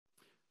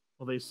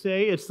Well, they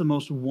say it's the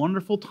most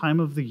wonderful time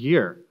of the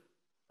year.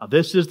 Now,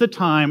 this is the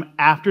time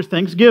after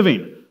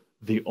Thanksgiving,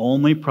 the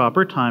only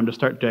proper time to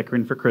start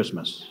decorating for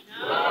Christmas.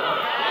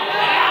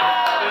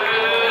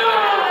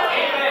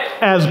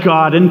 As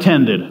God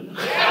intended.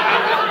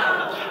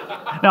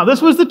 Now,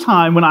 this was the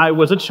time when I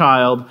was a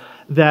child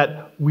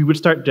that we would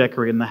start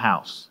decorating the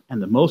house.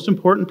 And the most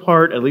important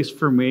part, at least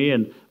for me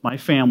and my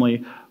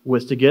family,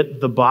 was to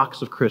get the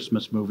box of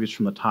Christmas movies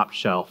from the top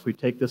shelf. We'd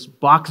take this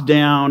box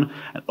down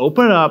and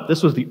open it up.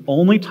 This was the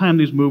only time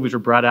these movies were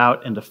brought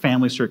out into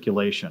family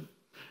circulation.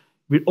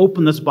 We'd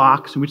open this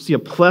box and we'd see a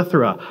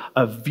plethora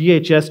of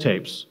VHS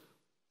tapes.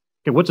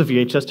 Okay, what's a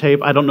VHS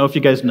tape? I don't know if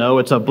you guys know.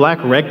 It's a black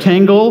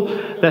rectangle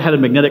that had a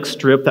magnetic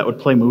strip that would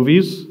play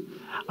movies.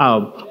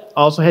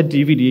 Also had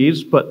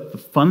DVDs, but the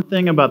fun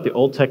thing about the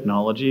old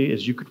technology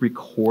is you could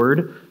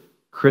record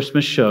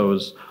Christmas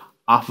shows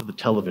off of the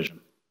television.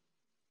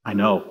 I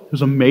know, it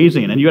was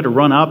amazing. And you had to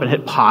run up and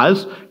hit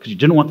pause because you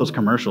didn't want those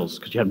commercials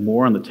because you had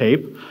more on the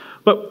tape.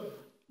 But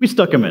we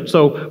stuck them in.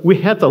 So we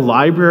had the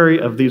library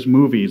of these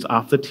movies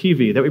off the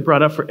TV that we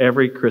brought up for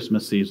every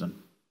Christmas season.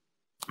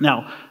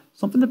 Now,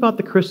 something about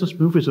the Christmas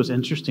movies was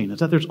interesting is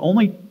that there's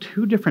only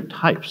two different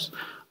types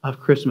of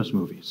Christmas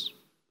movies.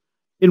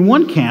 In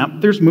one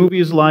camp, there's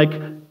movies like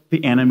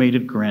The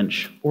Animated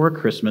Grinch or A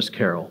Christmas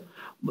Carol.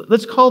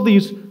 Let's call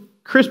these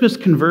Christmas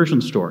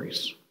conversion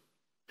stories.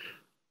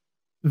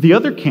 The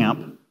other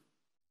camp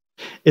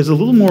is a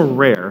little more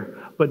rare,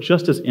 but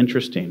just as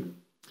interesting.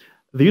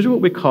 These are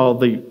what we call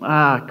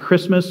the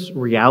Christmas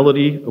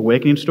reality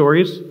awakening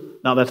stories.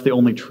 Now, that's the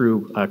only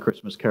true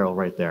Christmas Carol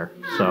right there,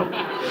 so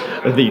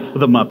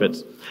the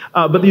Muppets.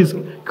 But these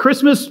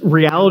Christmas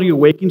reality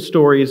awakening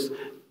stories,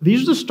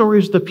 these are the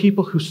stories of the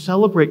people who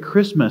celebrate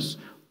Christmas,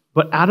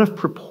 but out of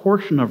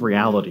proportion of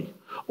reality,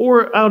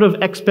 or out of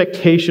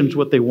expectations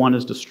what they want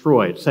is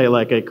destroyed, say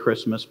like a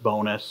Christmas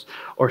bonus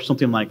or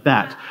something like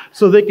that,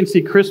 so they can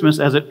see Christmas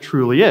as it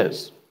truly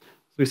is.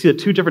 So we see the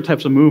two different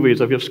types of movies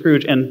of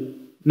Scrooge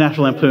and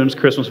National Lampoon's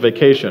Christmas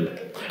Vacation.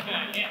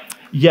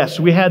 Yes,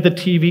 we had the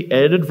TV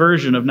edited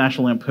version of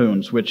National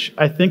Lampoon's, which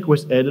I think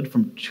was edited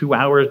from 2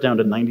 hours down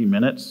to 90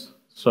 minutes,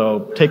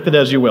 so take that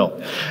as you will.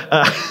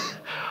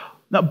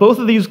 Now, both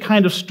of these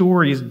kind of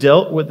stories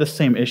dealt with the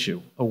same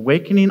issue,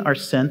 awakening our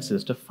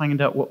senses to find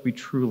out what we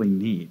truly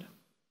need.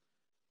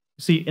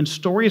 See, in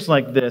stories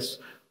like this,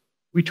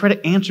 we try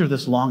to answer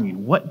this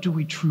longing. What do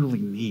we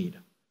truly need?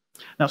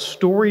 Now,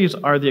 stories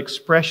are the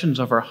expressions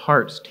of our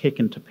hearts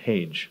taken to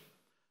page.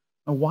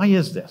 Now, why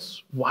is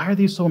this? Why are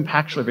these so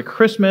impactful? Whether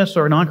Christmas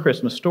or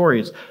non-Christmas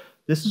stories?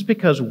 This is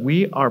because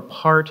we are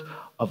part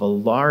of a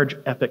large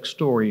epic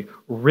story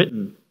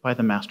written by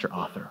the master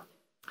author.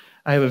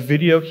 I have a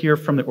video here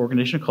from the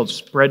organization called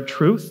Spread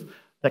Truth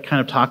that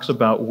kind of talks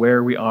about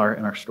where we are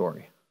in our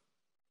story.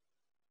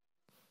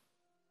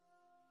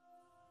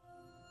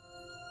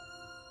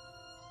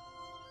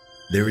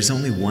 There is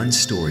only one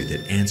story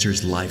that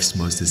answers life's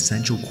most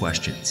essential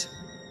questions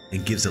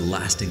and gives a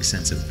lasting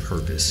sense of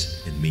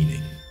purpose and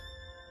meaning.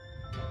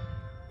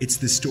 It's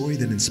the story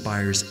that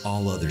inspires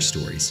all other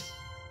stories.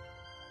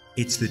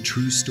 It's the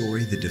true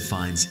story that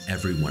defines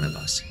every one of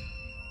us.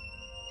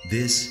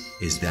 This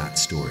is that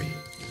story.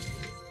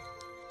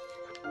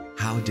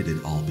 How did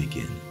it all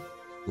begin?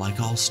 Like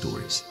all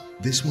stories,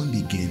 this one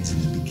begins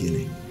in the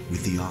beginning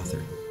with the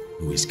author,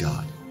 who is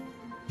God.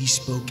 He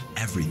spoke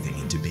everything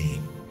into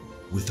being.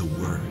 With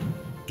a word,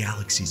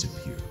 galaxies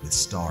appeared with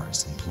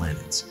stars and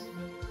planets.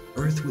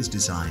 Earth was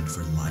designed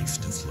for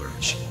life to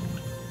flourish.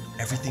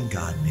 Everything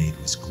God made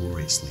was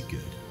gloriously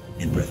good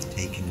and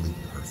breathtakingly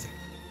perfect.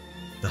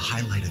 The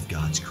highlight of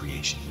God's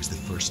creation was the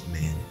first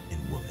man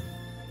and woman,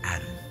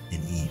 Adam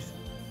and Eve.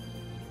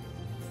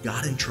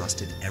 God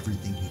entrusted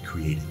everything he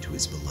created to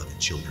his beloved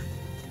children,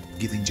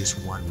 giving just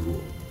one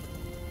rule.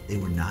 They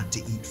were not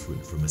to eat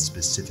fruit from a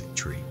specific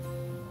tree.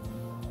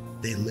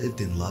 They lived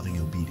in loving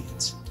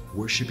obedience,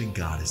 worshiping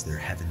God as their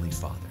heavenly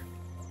Father,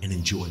 and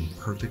enjoying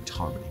perfect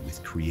harmony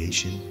with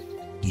creation,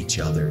 each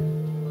other,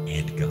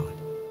 and God.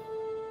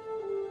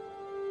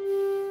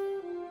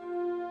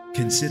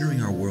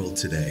 Considering our world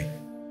today,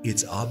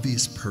 it's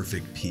obvious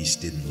perfect peace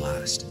didn't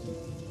last.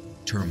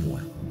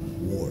 Turmoil,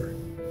 war,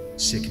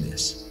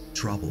 sickness,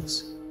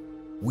 troubles.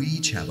 We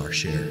each have our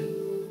share.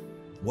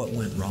 What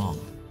went wrong?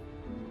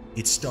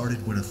 It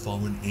started when a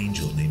fallen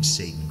angel named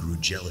Satan grew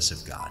jealous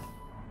of God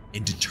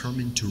and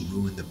determined to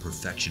ruin the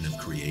perfection of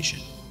creation.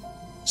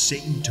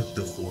 Satan took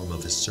the form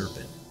of a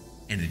serpent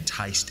and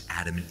enticed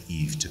Adam and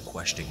Eve to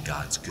question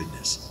God's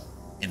goodness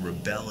and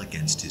rebel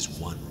against his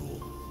one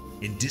rule.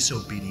 In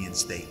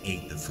disobedience, they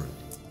ate the fruit,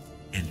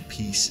 and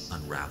peace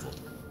unraveled,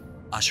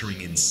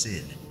 ushering in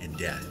sin and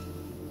death,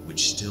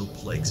 which still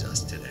plagues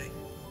us today.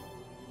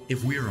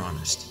 If we are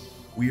honest,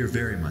 we are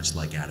very much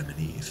like Adam and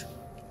Eve.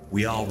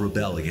 We all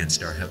rebel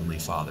against our Heavenly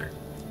Father,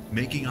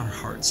 making our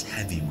hearts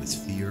heavy with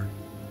fear,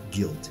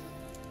 guilt,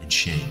 and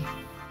shame.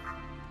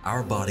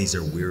 Our bodies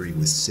are weary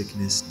with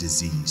sickness,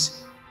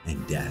 disease,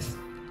 and death.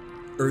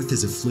 Earth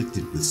is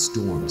afflicted with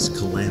storms,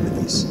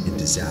 calamities, and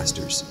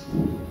disasters.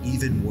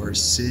 Even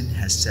worse, sin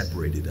has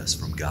separated us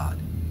from God,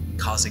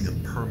 causing a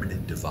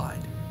permanent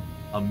divide,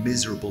 a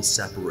miserable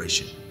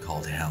separation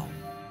called hell.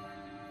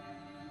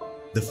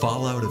 The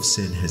fallout of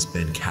sin has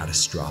been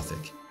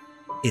catastrophic.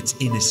 It's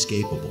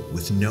inescapable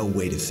with no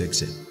way to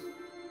fix it,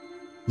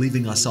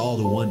 leaving us all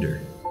to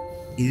wonder,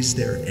 is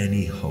there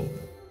any hope?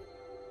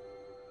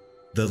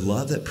 The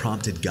love that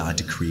prompted God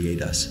to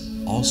create us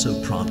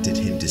also prompted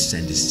him to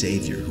send a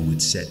Savior who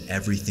would set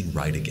everything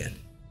right again.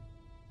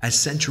 As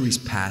centuries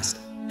passed,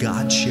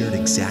 God shared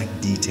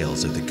exact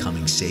details of the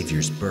coming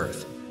Savior's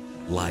birth,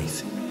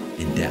 life,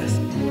 and death.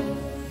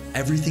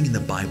 Everything in the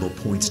Bible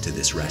points to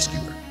this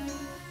rescuer.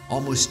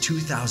 Almost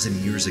 2,000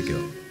 years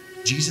ago,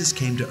 Jesus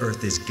came to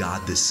earth as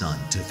God the Son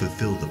to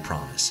fulfill the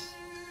promise.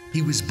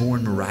 He was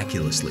born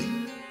miraculously,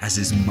 as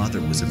his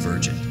mother was a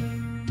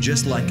virgin.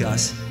 Just like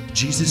us,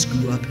 Jesus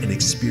grew up and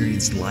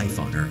experienced life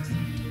on earth.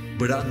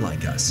 But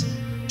unlike us,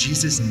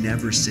 Jesus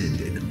never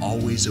sinned and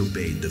always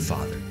obeyed the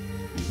Father.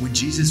 When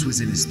Jesus was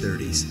in his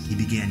 30s, he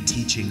began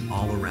teaching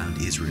all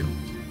around Israel,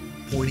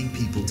 pointing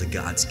people to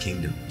God's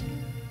kingdom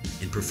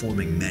and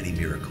performing many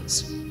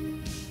miracles.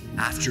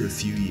 After a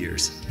few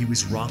years, he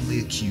was wrongly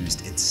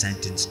accused and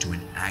sentenced to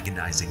an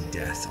agonizing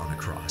death on a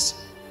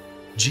cross.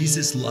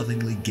 Jesus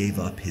lovingly gave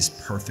up his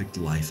perfect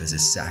life as a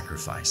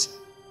sacrifice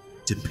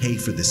to pay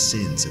for the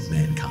sins of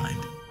mankind.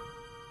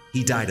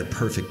 He died a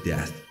perfect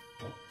death,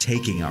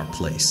 taking our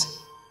place,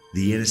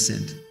 the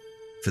innocent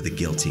for the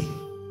guilty.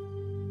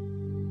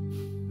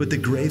 But the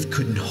grave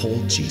couldn't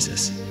hold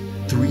Jesus.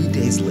 3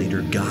 days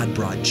later, God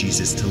brought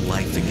Jesus to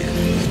life again.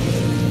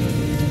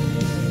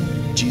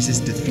 Jesus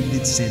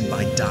defeated sin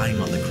by dying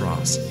on the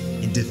cross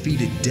and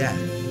defeated death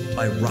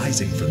by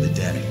rising from the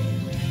dead.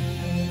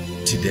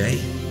 Today,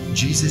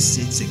 Jesus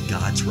sits at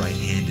God's right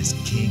hand as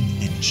King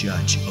and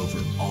Judge over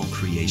all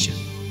creation.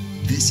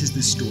 This is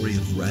the story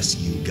of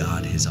rescue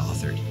God has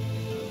authored.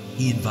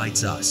 He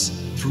invites us,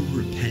 through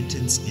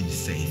repentance and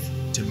faith,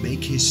 to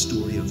make his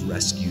story of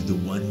rescue the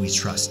one we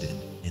trust in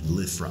and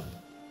live from.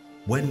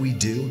 When we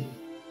do,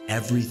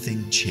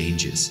 everything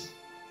changes.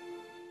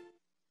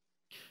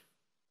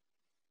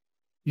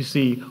 You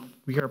see,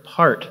 we are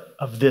part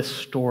of this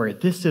story.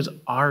 This is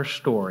our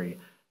story.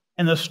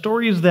 And the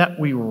stories that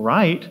we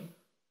write,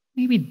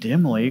 maybe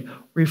dimly,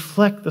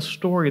 reflect the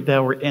story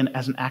that we're in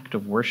as an act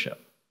of worship.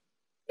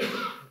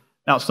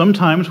 Now,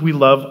 sometimes we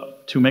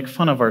love to make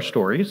fun of our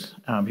stories.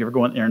 If you ever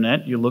go on the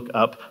internet, you look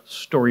up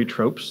story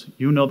tropes.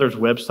 You know there's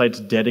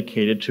websites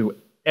dedicated to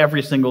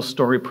every single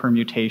story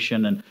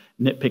permutation and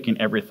nitpicking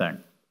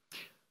everything.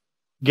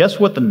 Guess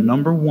what the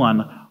number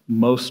one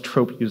most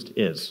trope used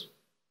is?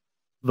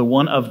 The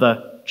one of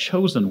the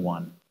chosen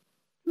one.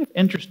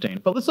 Interesting.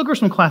 But let's look at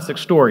some classic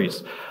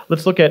stories.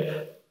 Let's look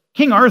at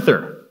King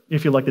Arthur.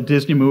 If you like the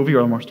Disney movie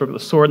or more story, The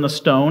Sword and the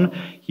Stone,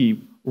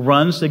 he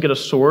runs to get a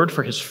sword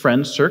for his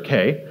friend Sir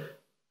Kay.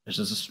 There's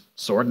this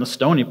sword and the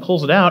stone. He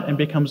pulls it out and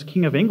becomes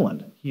King of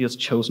England. He is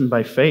chosen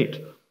by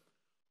fate.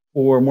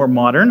 Or more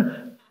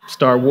modern,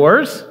 Star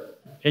Wars.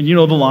 And you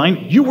know the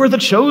line, "You were the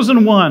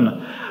chosen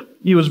one."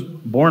 He was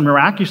born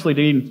miraculously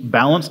to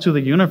balance to the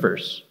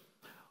universe.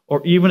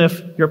 Or even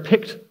if you're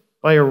picked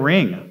by a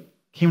ring,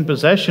 came in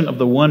possession of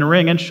the one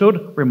ring and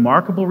showed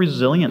remarkable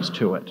resilience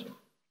to it.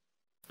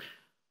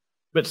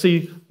 But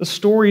see, the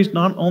stories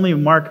not only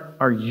mark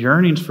our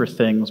yearnings for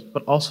things,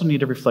 but also need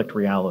to reflect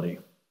reality.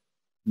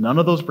 None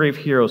of those brave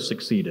heroes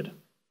succeeded.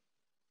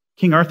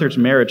 King Arthur's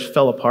marriage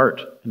fell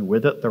apart, and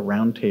with it the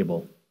Round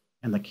Table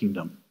and the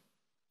kingdom.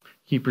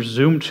 He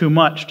presumed too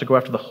much to go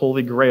after the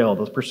Holy Grail,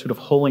 the pursuit of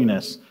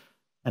holiness,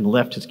 and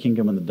left his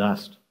kingdom in the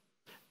dust.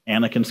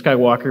 Anakin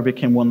Skywalker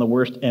became one of the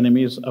worst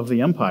enemies of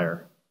the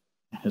Empire.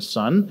 And his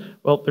son,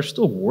 well, there's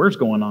still wars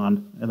going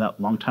on in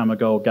that long time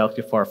ago,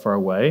 galaxy far, far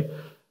away.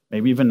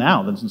 Maybe even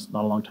now, this is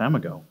not a long time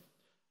ago.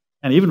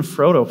 And even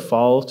Frodo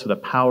falls to the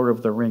power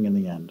of the ring in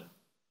the end.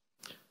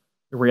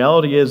 The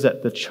reality is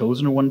that the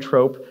chosen one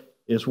trope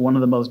is one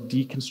of the most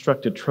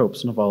deconstructed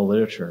tropes in all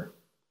literature.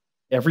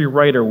 Every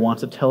writer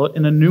wants to tell it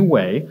in a new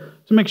way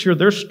to make sure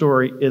their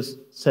story is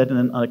said in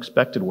an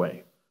unexpected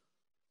way.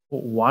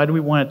 Well, why do we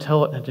want to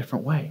tell it in a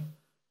different way?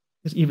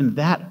 Because even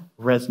that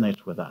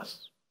resonates with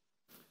us.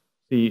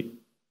 See,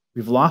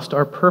 we've lost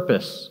our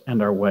purpose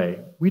and our way.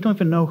 We don't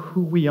even know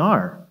who we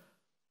are.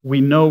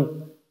 We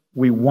know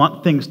we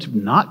want things to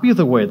not be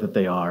the way that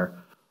they are,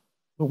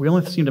 but we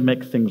only seem to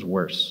make things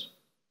worse.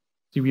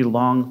 See, we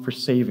long for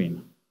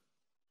saving.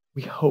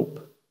 We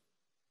hope.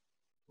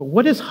 But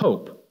what is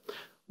hope?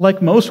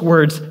 Like most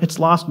words, it's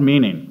lost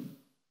meaning.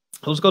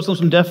 So let's go through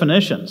some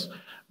definitions.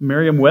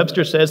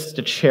 Merriam-Webster says it's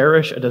to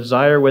cherish a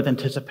desire with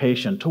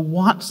anticipation, to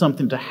want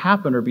something to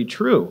happen or be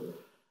true.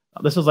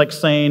 This is like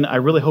saying, I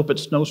really hope it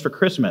snows for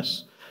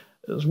Christmas.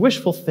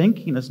 Wishful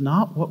thinking is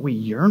not what we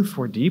yearn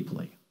for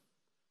deeply.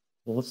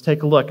 Well, let's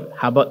take a look.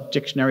 How about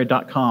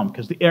dictionary.com?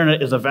 Because the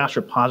internet is a vast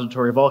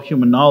repository of all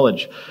human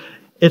knowledge.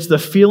 It's the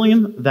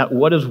feeling that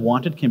what is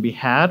wanted can be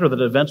had or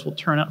that events will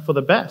turn out for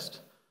the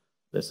best.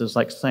 This is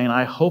like saying,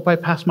 I hope I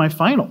pass my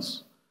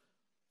finals.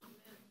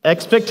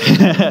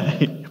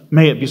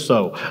 May it be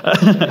so.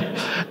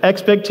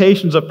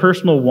 Expectations of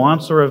personal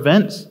wants or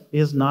events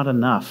is not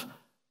enough.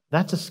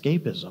 That's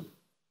escapism.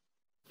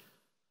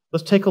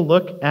 Let's take a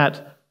look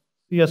at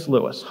C.S.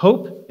 Lewis.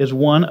 Hope is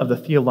one of the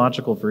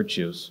theological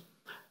virtues.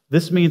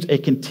 This means a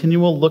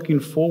continual looking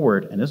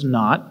forward and is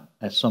not,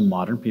 as some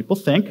modern people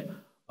think,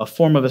 a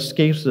form of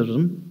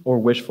escapism or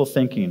wishful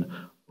thinking,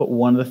 but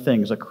one of the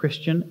things a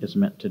Christian is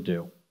meant to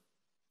do.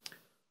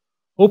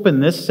 Hope in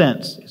this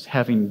sense is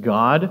having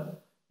God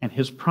and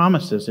his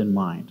promises in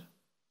mind.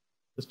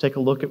 Let's take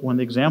a look at one of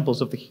the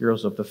examples of the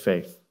heroes of the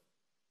faith.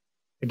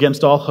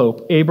 Against all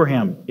hope,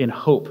 Abraham in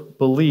hope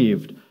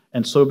believed,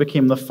 and so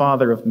became the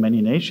father of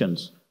many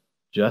nations,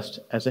 just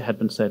as it had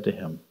been said to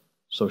him,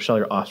 so shall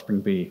your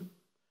offspring be.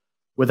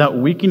 Without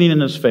weakening in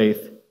his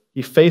faith,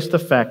 he faced the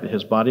fact that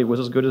his body was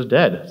as good as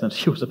dead, since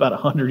he was about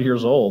 100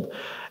 years old,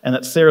 and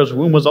that Sarah's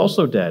womb was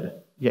also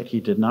dead, yet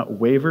he did not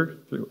waver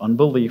through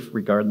unbelief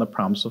regarding the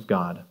promise of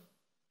God,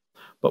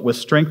 but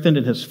was strengthened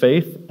in his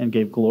faith and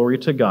gave glory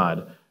to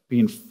God,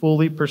 being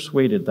fully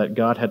persuaded that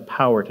God had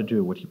power to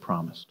do what he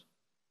promised.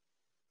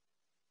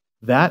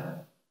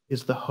 That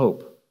is the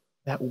hope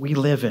that we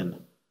live in,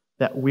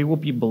 that we will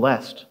be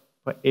blessed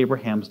by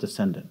Abraham's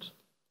descendant.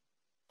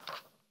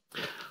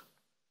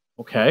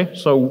 Okay,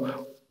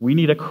 so we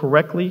need a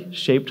correctly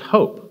shaped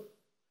hope.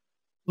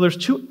 Well, there's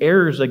two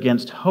errors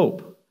against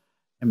hope,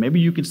 and maybe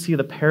you can see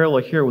the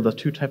parallel here with the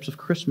two types of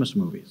Christmas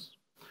movies.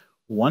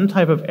 One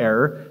type of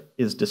error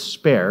is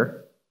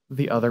despair,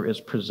 the other is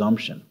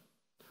presumption.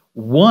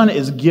 One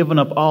is giving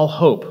up all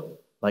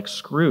hope, like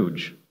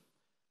Scrooge.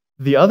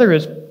 The other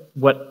is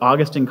what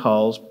Augustine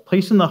calls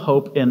placing the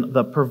hope in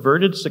the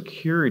perverted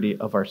security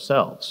of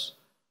ourselves,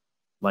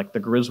 like the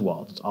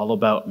Griswolds. It's all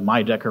about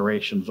my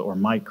decorations or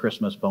my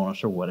Christmas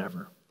bonus or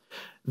whatever.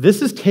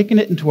 This is taking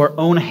it into our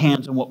own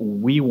hands and what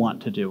we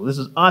want to do. This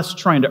is us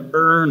trying to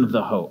earn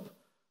the hope.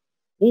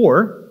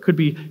 Or could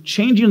be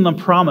changing the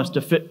promise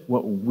to fit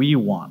what we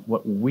want,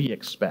 what we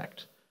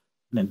expect.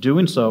 And in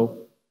doing so,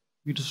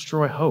 you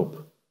destroy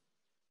hope.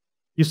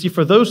 You see,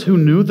 for those who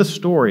knew the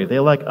story, they,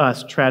 like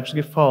us,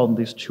 tragically fall in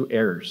these two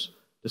errors,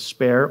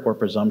 despair or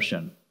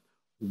presumption.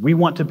 We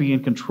want to be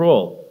in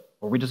control,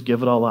 or we just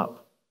give it all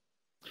up.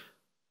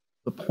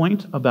 The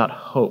point about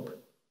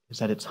hope is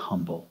that it's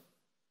humble.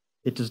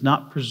 It does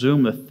not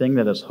presume the thing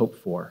that is hoped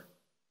for.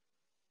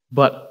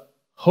 But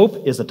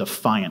hope is a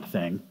defiant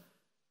thing.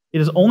 It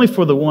is only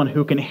for the one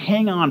who can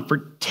hang on for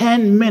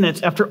 10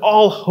 minutes after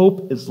all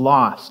hope is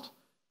lost,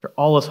 after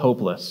all is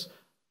hopeless.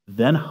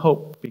 Then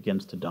hope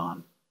begins to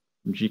dawn.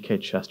 From G.K.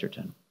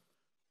 Chesterton.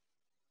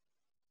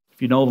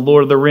 If you know The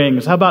Lord of the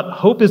Rings, how about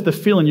hope is the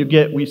feeling you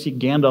get when you see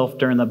Gandalf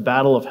during the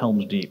Battle of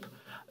Helm's Deep?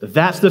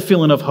 That's the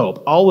feeling of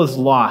hope. All is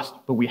lost,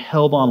 but we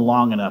held on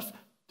long enough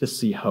to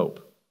see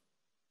hope.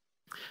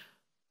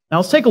 Now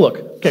let's take a look.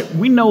 Okay,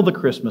 we know the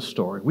Christmas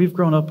story. We've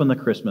grown up in the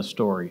Christmas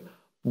story.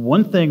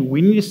 One thing,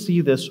 we need to see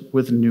this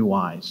with new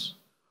eyes.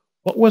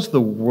 What was the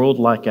world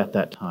like at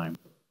that time?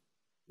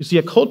 You see,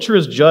 a culture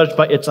is judged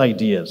by its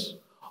ideas.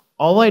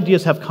 All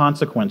ideas have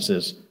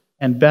consequences,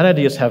 and bad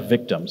ideas have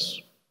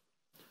victims.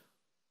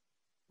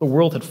 The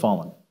world had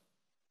fallen.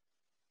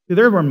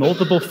 There were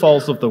multiple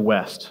falls of the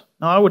West.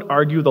 Now, I would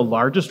argue the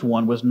largest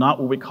one was not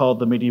what we call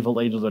the medieval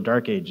ages or the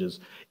Dark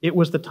Ages. It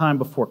was the time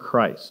before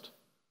Christ.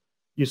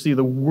 You see,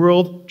 the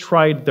world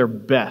tried their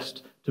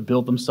best to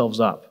build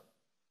themselves up.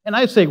 And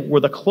I'd say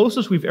we're the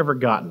closest we've ever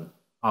gotten.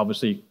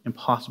 Obviously,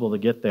 impossible to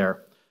get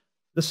there.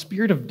 The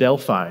spirit of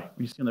Delphi,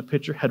 you see in the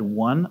picture, had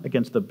won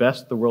against the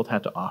best the world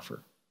had to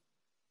offer.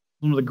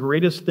 One of the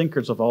greatest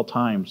thinkers of all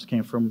times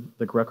came from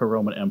the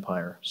Greco-Roman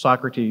Empire: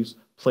 Socrates,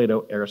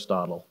 Plato,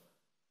 Aristotle.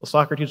 Well,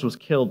 Socrates was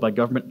killed by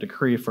government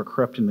decree for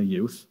corrupting the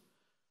youth.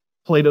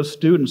 Plato's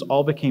students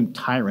all became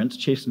tyrants,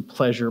 chasing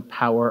pleasure,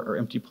 power, or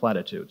empty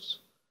platitudes.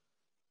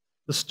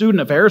 The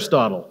student of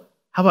Aristotle,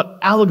 how about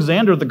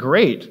Alexander the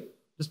Great,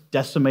 just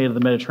decimated the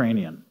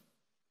Mediterranean.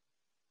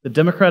 The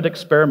democratic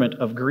experiment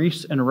of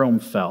Greece and Rome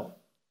fell.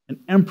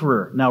 An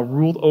emperor now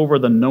ruled over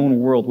the known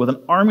world with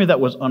an army that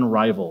was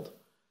unrivaled.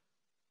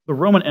 The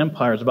Roman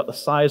Empire is about the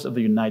size of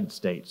the United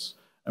States.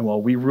 And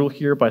while we rule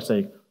here by,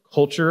 say,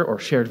 culture or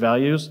shared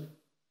values,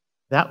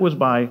 that was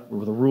by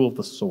the rule of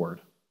the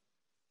sword.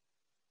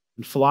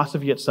 And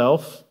philosophy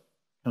itself,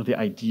 the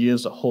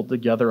ideas that hold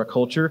together a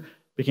culture,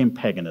 became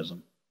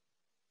paganism.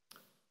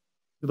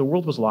 The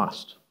world was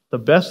lost. The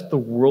best the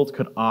world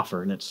could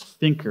offer in its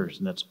thinkers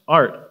and its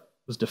art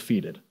was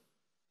defeated.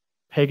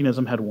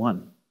 Paganism had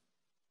won.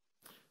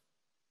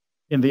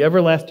 In The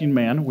Everlasting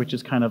Man, which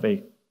is kind of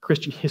a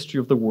Christian history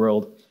of the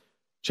world,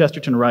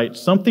 Chesterton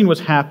writes, something was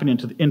happening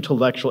to the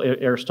intellectual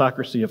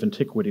aristocracy of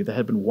antiquity that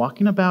had been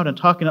walking about and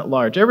talking at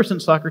large ever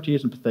since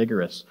Socrates and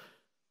Pythagoras.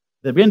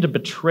 They began to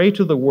betray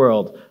to the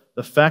world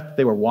the fact that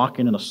they were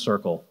walking in a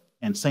circle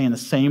and saying the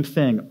same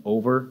thing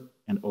over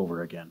and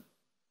over again.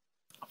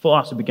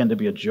 Philosophy began to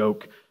be a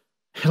joke.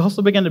 It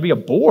also began to be a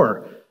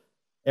bore.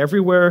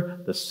 Everywhere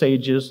the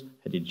sages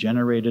had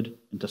degenerated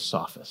into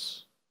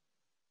sophists.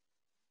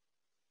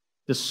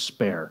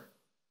 Despair.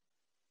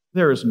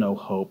 There is no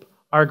hope.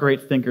 Our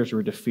great thinkers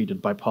were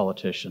defeated by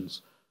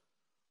politicians.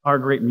 Our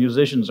great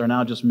musicians are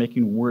now just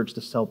making words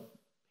to sell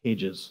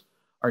pages.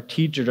 Our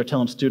teachers are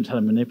telling students how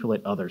to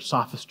manipulate others.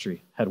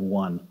 Sophistry had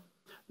won.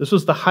 This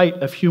was the height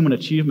of human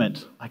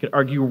achievement. I could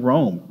argue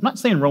Rome. I'm not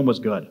saying Rome was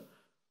good,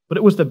 but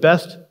it was the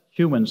best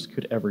humans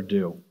could ever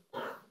do.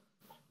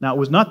 Now, it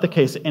was not the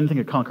case that anything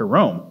could conquer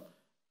Rome.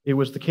 It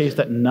was the case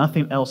that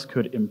nothing else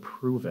could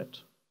improve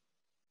it.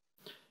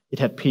 It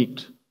had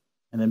peaked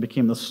and then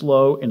became the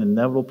slow and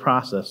inevitable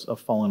process of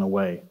falling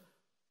away.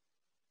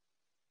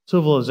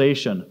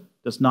 Civilization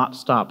does not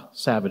stop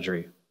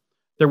savagery.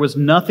 There was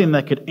nothing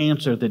that could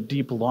answer the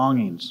deep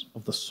longings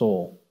of the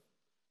soul.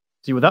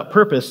 See, without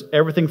purpose,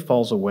 everything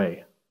falls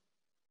away.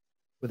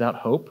 Without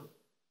hope,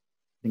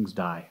 things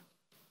die.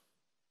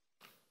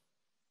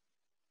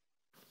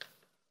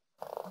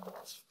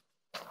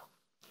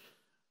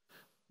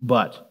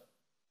 But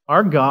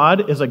our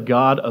God is a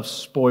God of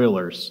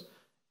spoilers.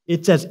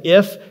 It's as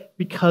if,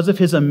 because of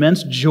his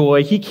immense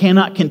joy, he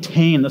cannot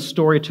contain the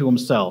story to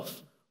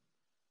himself.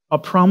 A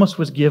promise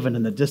was given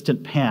in the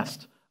distant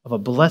past of a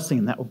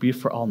blessing that would be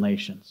for all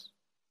nations.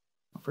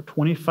 For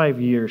 25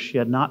 years, she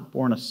had not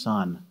borne a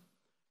son.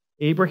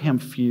 Abraham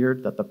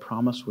feared that the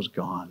promise was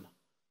gone.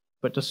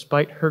 But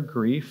despite her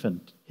grief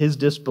and his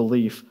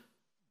disbelief,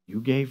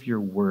 you gave your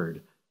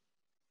word,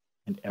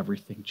 and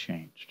everything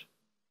changed.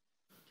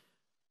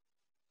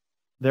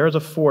 There is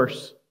a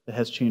force that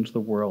has changed the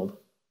world: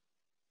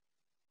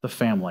 the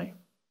family.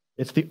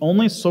 It's the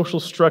only social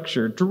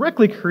structure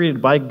directly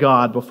created by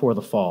God before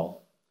the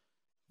fall.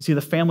 You see,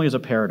 the family is a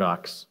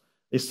paradox.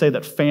 They say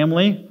that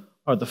family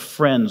are the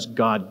friends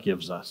God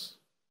gives us.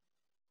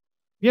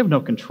 We have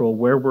no control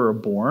where we're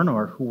born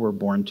or who we're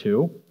born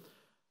to.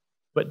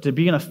 But to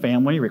be in a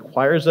family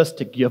requires us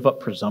to give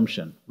up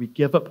presumption. We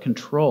give up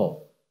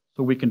control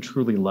so we can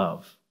truly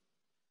love.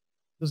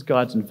 This is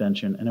God's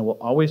invention, and it will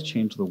always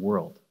change the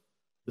world.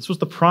 This was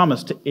the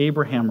promise to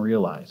Abraham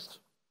realized.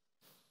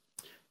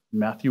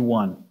 Matthew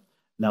 1.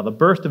 Now the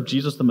birth of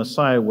Jesus the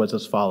Messiah was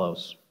as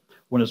follows.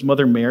 When his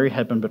mother Mary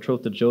had been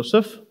betrothed to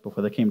Joseph,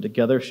 before they came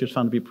together, she was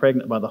found to be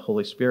pregnant by the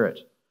Holy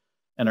Spirit.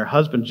 And her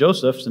husband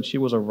Joseph, since she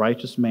was a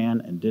righteous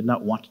man and did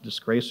not want to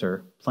disgrace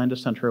her, planned to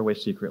send her away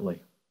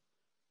secretly.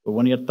 But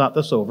when he had thought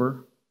this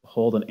over,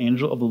 behold, an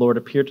angel of the Lord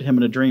appeared to him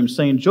in a dream,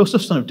 saying,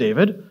 Joseph, son of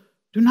David,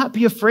 do not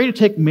be afraid to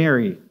take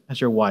Mary as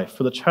your wife,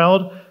 for the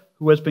child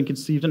who has been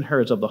conceived in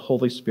her is of the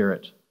Holy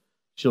Spirit.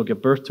 She will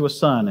give birth to a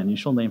son, and you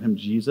shall name him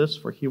Jesus,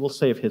 for he will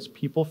save his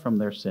people from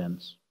their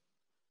sins.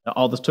 Now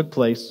all this took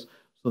place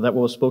so that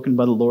what was spoken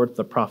by the Lord,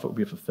 the prophet, will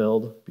be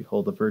fulfilled.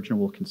 Behold, the virgin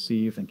will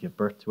conceive and give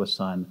birth to a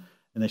son,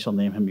 and they shall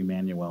name him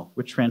Emmanuel,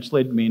 which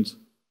translated means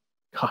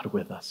God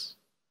with us.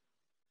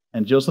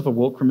 And Joseph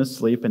awoke from his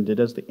sleep and did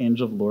as the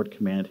angel of the Lord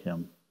commanded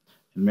him.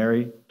 And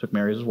Mary took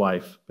Mary as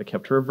wife, but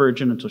kept her a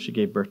virgin until she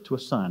gave birth to a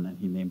son, and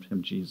he named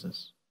him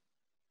Jesus.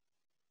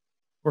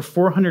 For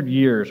 400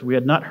 years we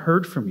had not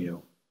heard from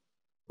you,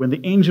 when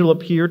the angel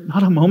appeared,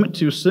 not a moment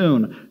too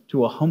soon,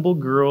 to a humble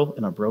girl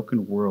in a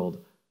broken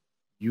world.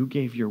 You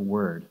gave your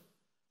word,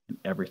 and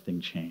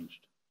everything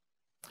changed.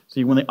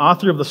 See, when the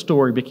author of the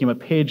story became a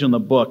page in the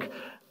book,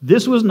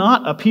 this was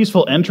not a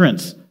peaceful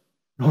entrance,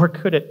 nor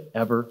could it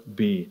ever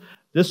be.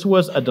 This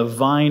was a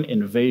divine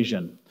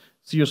invasion.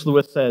 C.S.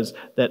 Lewis says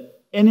that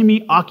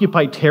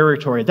enemy-occupied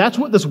territory, that's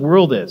what this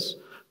world is.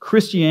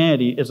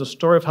 Christianity is a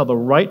story of how the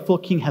rightful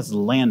king has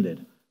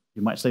landed,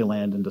 you might say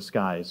land in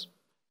disguise,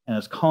 and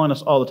is calling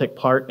us all to take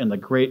part in the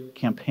great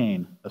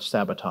campaign of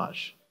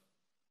sabotage.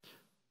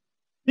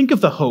 Think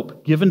of the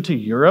hope given to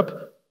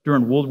Europe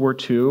during World War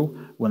II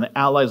when the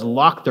Allies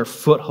locked their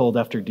foothold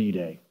after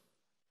D-Day.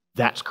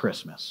 That's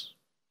Christmas.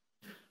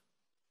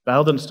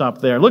 Battle didn't stop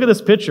there. Look at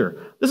this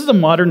picture. This is a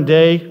modern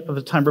day of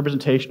the time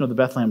representation of the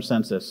Bethlehem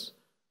census.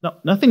 No,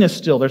 nothing is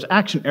still. There's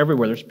action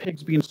everywhere. There's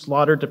pigs being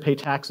slaughtered to pay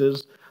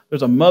taxes.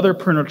 There's a mother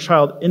putting her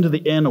child into the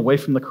inn away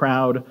from the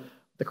crowd.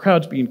 The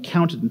crowd's being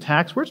counted and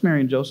taxed. Where's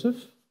Mary and Joseph?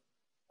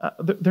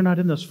 They're not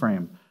in this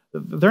frame.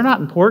 They're not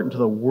important to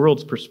the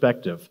world's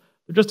perspective.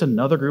 They're just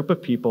another group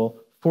of people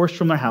forced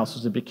from their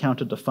houses to be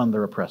counted to fund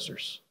their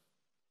oppressors.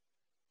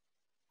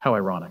 How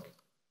ironic.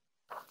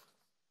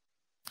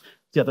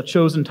 See, at the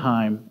chosen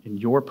time, in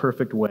your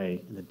perfect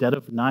way, in the dead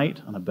of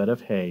night on a bed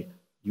of hay,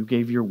 you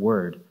gave your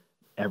word.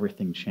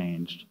 Everything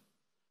changed.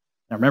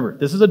 Now remember,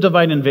 this is a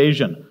divine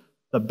invasion.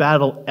 The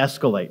battle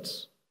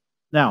escalates.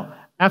 Now,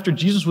 after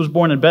Jesus was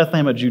born in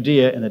Bethlehem of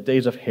Judea in the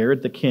days of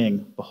Herod the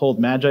king, behold,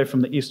 Magi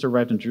from the east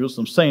arrived in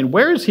Jerusalem, saying,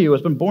 Where is he who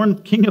has been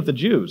born King of the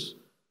Jews?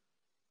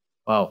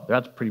 Wow,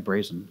 that's pretty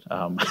brazen.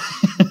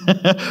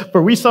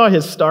 For we saw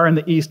his star in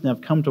the east and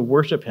have come to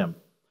worship him.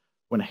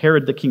 When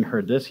Herod the king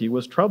heard this, he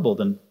was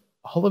troubled, and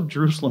all of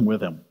Jerusalem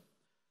with him.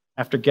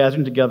 After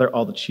gathering together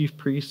all the chief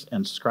priests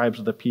and scribes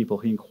of the people,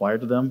 he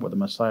inquired of them where the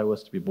Messiah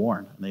was to be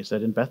born. And they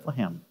said, In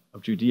Bethlehem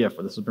of Judea,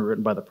 for this has been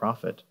written by the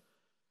prophet.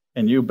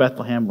 And you,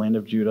 Bethlehem, land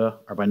of Judah,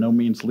 are by no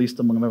means least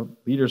among the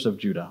leaders of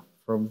Judah.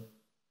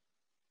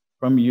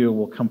 From you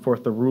will come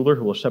forth the ruler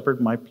who will shepherd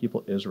my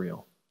people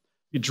Israel.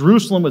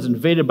 Jerusalem was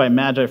invaded by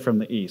Magi from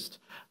the east.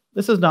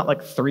 This is not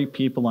like 3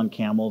 people on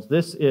camels.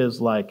 This is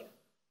like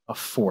a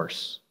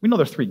force. We know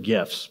there are 3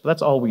 gifts, but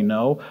that's all we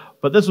know.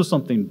 But this was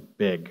something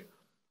big.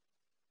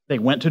 They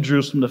went to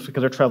Jerusalem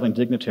because they're traveling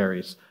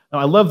dignitaries. Now,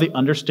 I love the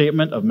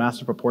understatement of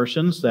massive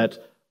proportions that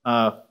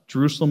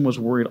Jerusalem was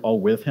worried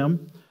all with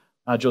him.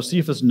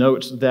 Josephus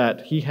notes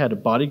that he had a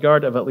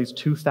bodyguard of at least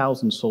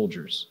 2,000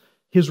 soldiers.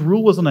 His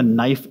rule was on a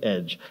knife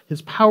edge.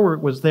 His power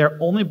was there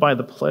only by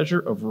the pleasure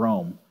of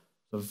Rome.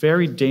 A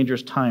very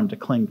dangerous time to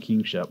claim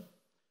kingship.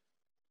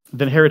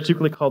 Then Herod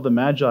secretly called the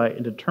Magi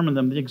and determined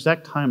them the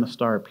exact time the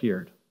star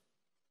appeared.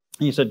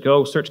 And he said,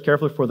 "Go, search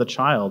carefully for the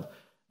child." And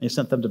he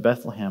sent them to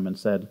Bethlehem and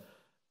said,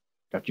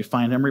 "If you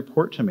find him,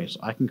 report to me so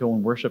I can go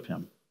and worship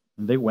him."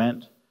 And they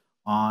went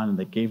on and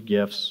they gave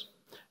gifts,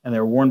 and they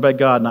were warned by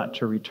God not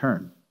to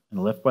return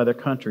and left by their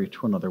country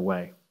to another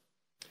way.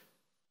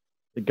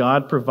 That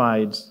God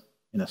provides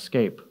an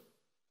escape.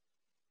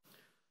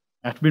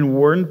 After being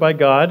warned by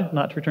God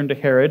not to return to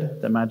Herod,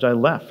 the Magi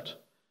left.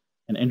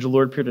 An angel of the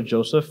Lord appeared to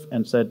Joseph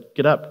and said,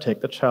 "Get up,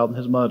 take the child and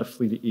his mother to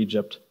flee to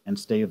Egypt and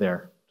stay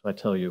there till I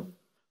tell you.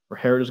 For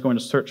Herod is going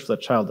to search for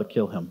the child to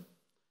kill him."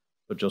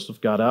 So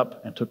Joseph got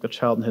up and took the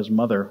child and his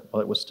mother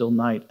while it was still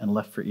night and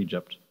left for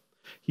Egypt.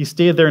 He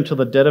stayed there until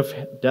the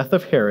death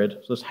of Herod.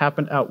 So this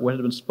happened out what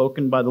had been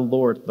spoken by the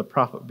Lord that the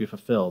prophet would be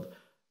fulfilled.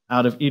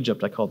 "Out of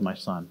Egypt I called my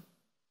son."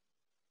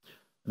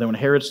 And then when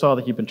Herod saw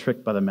that he'd been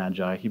tricked by the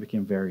Magi, he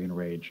became very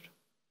enraged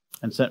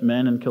and sent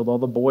men and killed all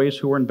the boys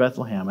who were in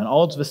Bethlehem and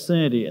all its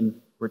vicinity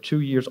and were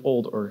 2 years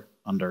old or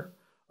under,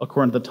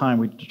 according to the time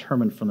we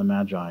determined from the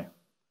Magi.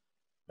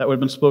 That would have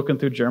been spoken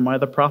through Jeremiah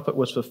the prophet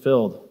was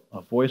fulfilled.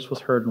 A voice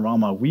was heard in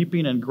Ramah,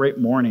 weeping and great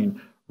mourning,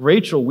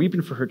 Rachel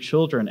weeping for her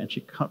children, and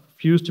she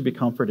refused to be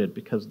comforted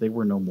because they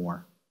were no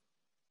more.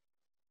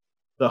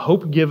 The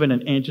hope given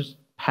in ages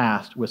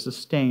past was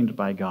sustained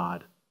by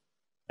God.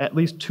 At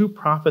least 2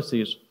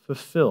 prophecies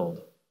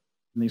fulfilled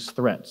in these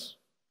threats.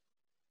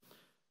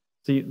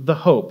 See, the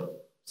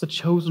hope, it's the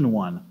chosen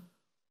one,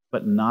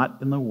 but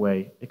not in the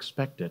way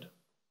expected.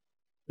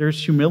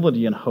 There's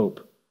humility in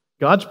hope.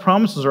 God's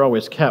promises are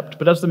always kept,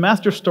 but as the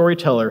master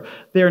storyteller,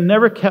 they are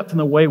never kept in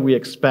the way we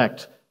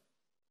expect.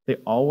 They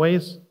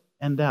always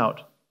end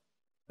out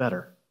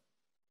better.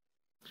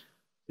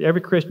 See, every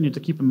Christian needs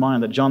to keep in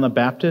mind that John the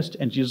Baptist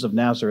and Jesus of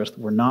Nazareth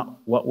were not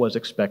what was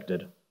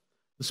expected.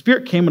 The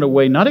Spirit came in a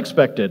way not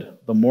expected.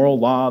 The moral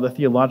law, the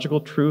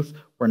theological truth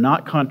were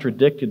not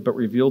contradicted, but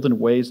revealed in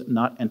ways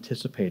not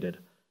anticipated.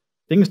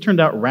 Things turned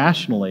out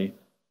rationally,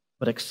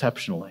 but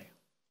exceptionally.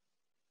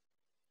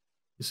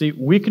 You see,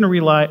 we can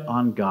rely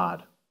on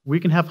God.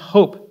 We can have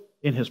hope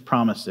in His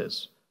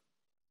promises.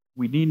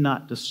 We need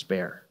not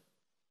despair.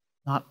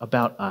 Not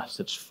about us,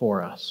 it's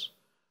for us.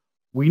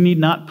 We need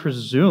not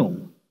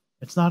presume.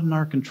 It's not in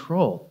our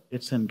control,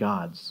 it's in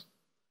God's.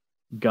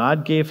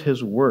 God gave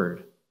His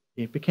word.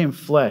 It became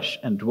flesh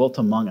and dwelt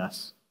among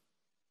us,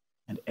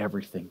 and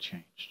everything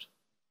changed.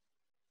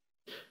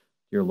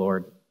 Dear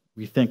Lord,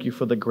 we thank you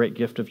for the great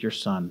gift of your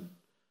Son,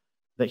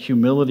 that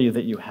humility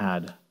that you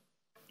had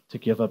to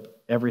give up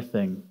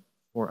everything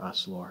for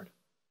us, Lord.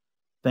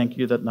 Thank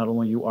you that not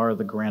only you are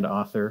the grand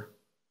author,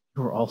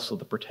 you are also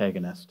the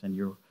protagonist,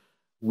 and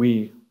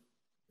we,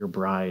 your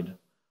bride,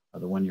 are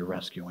the one you're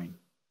rescuing.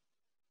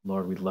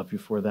 Lord, we love you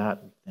for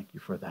that. We thank you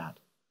for that.